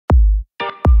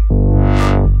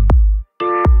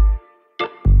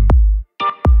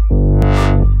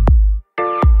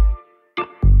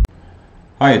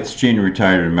Hi, it's Gene,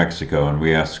 retired in Mexico, and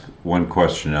we ask one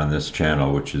question on this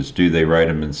channel, which is, do they write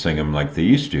them and sing them like they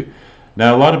used to?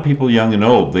 Now, a lot of people, young and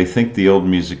old, they think the old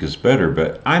music is better,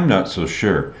 but I'm not so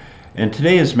sure. And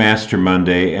today is Master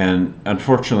Monday, and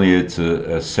unfortunately it's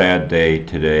a sad day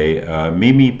today.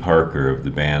 Mimi Parker of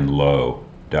the band Low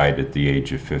died at the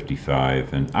age of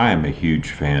 55, and I am a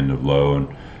huge fan of Low, and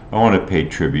I want to pay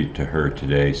tribute to her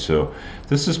today. So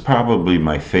this is probably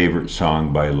my favorite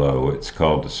song by Low. It's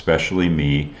called Especially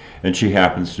Me, and she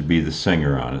happens to be the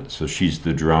singer on it. So she's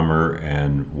the drummer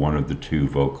and one of the two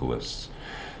vocalists.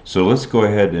 So let's go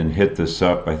ahead and hit this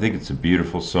up. I think it's a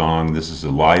beautiful song. This is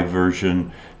a live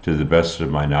version. To the best of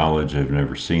my knowledge, I've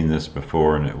never seen this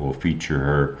before, and it will feature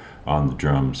her on the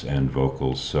drums and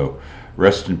vocals. So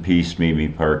rest in peace, Mimi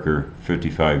Parker,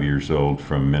 55 years old,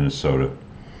 from Minnesota.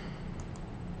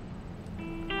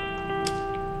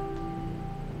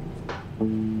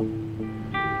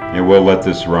 And we'll let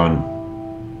this run.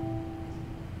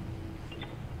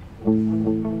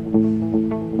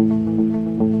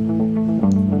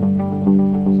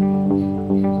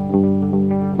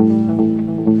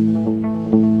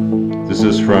 This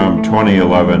is from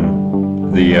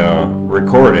 2011, the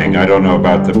recording. I don't know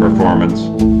about the performance.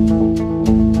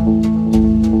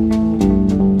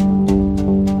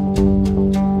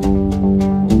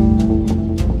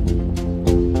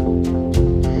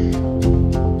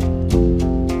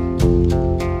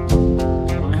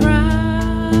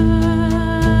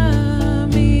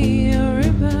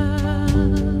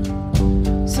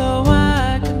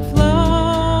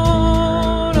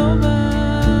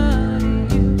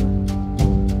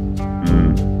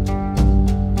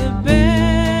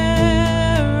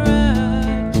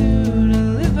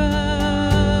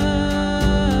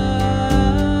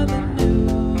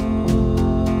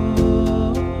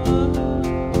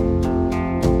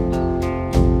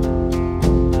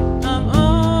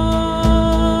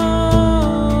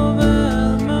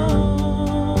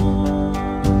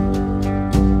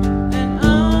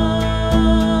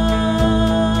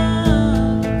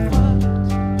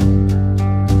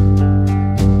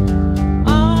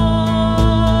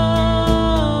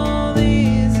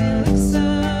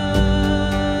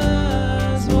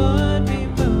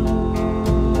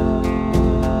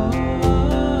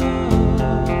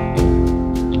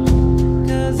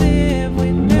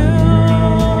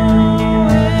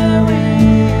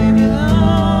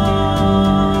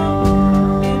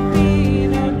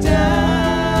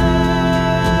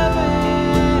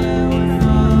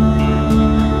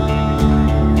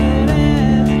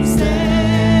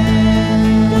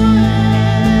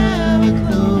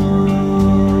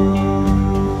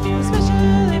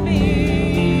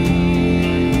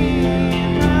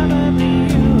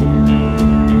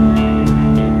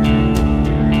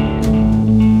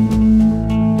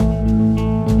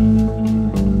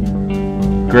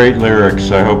 Great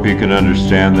lyrics. I hope you can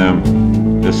understand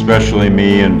them, especially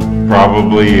me and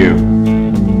probably you.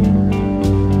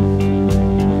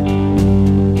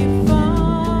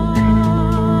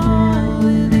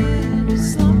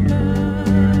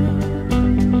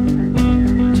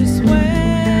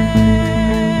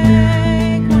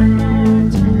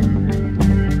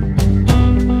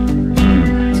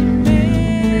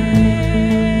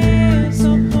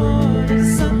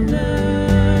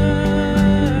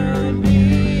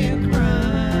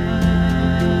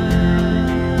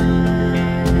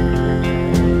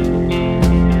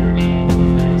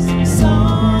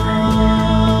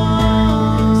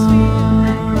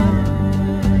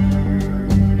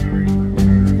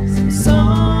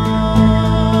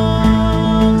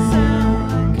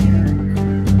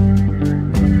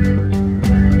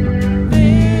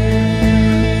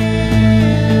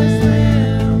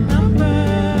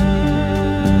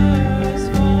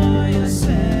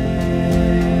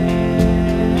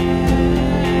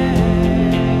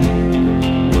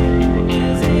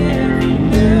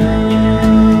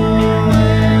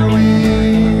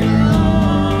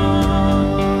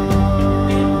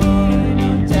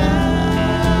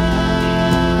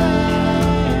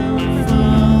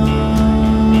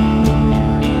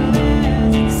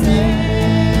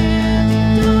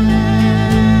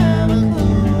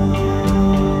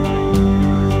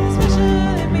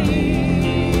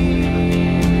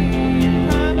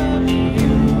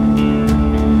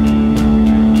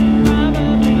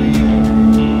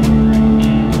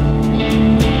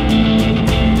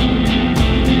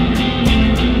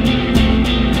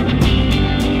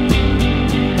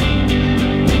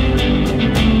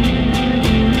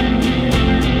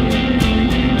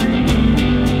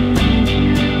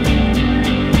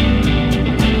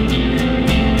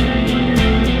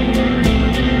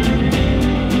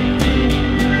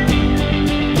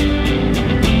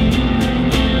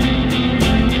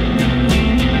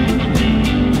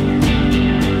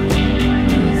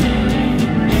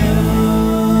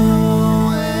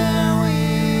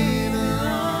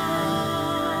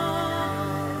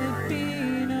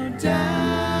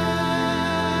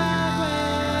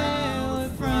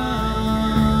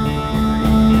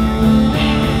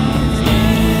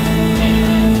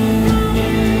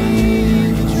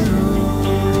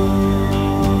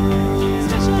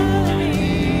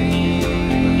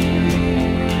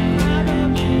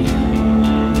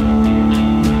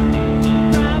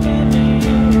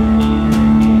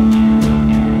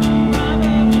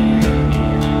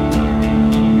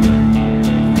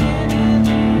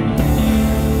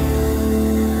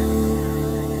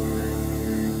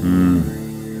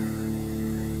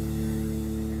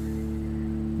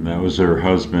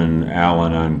 husband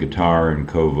Alan on guitar and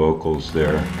co-vocals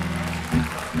there.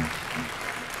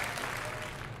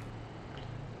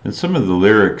 And some of the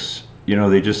lyrics, you know,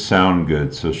 they just sound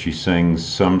good. So she sings,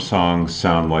 some songs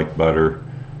sound like butter,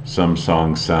 some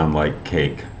songs sound like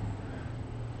cake.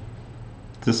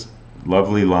 Just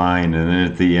lovely line. And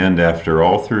then at the end, after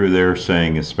all through there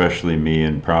saying, especially me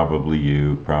and probably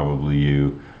you, probably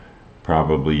you,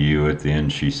 probably you, at the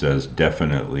end she says,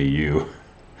 definitely you.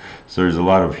 So there's a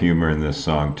lot of humor in this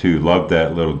song too. Love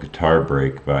that little guitar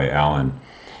break by Alan.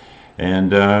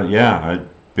 And yeah,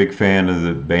 big fan of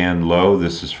the band Low.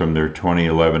 This is from their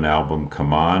 2011 album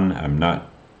Come On. I'm not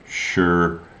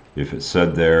sure if it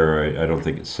said there, I don't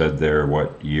think it said there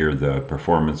what year the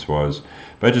performance was,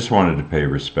 but I just wanted to pay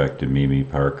respect to Mimi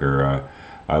Parker.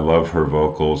 I love her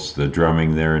vocals, the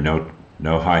drumming there,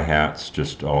 no hi-hats,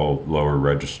 just all lower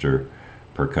register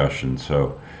percussion.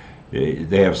 So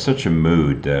they have such a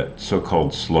mood, that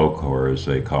so-called slowcore as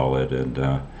they call it.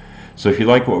 And so if you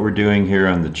like what we're doing here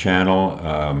on the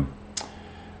channel,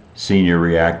 senior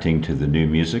reacting to the new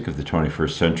music of the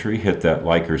 21st century, hit that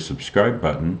like or subscribe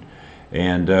button.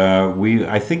 And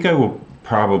I think I will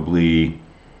probably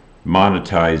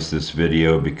monetize this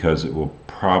video, because it will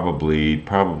probably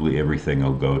everything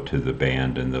will go to the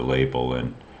band and the label,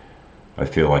 and I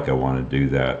feel like I want to do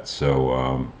that.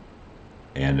 So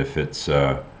and if it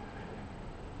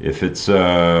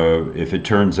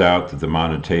turns out that the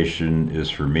monetization is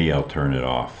for me, I'll turn it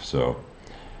off. So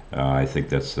I think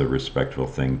that's the respectful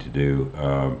thing to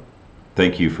do.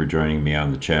 Thank you for joining me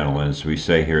on the channel, and as we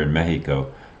say here in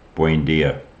Mexico, buen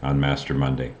dia on Master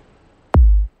Monday.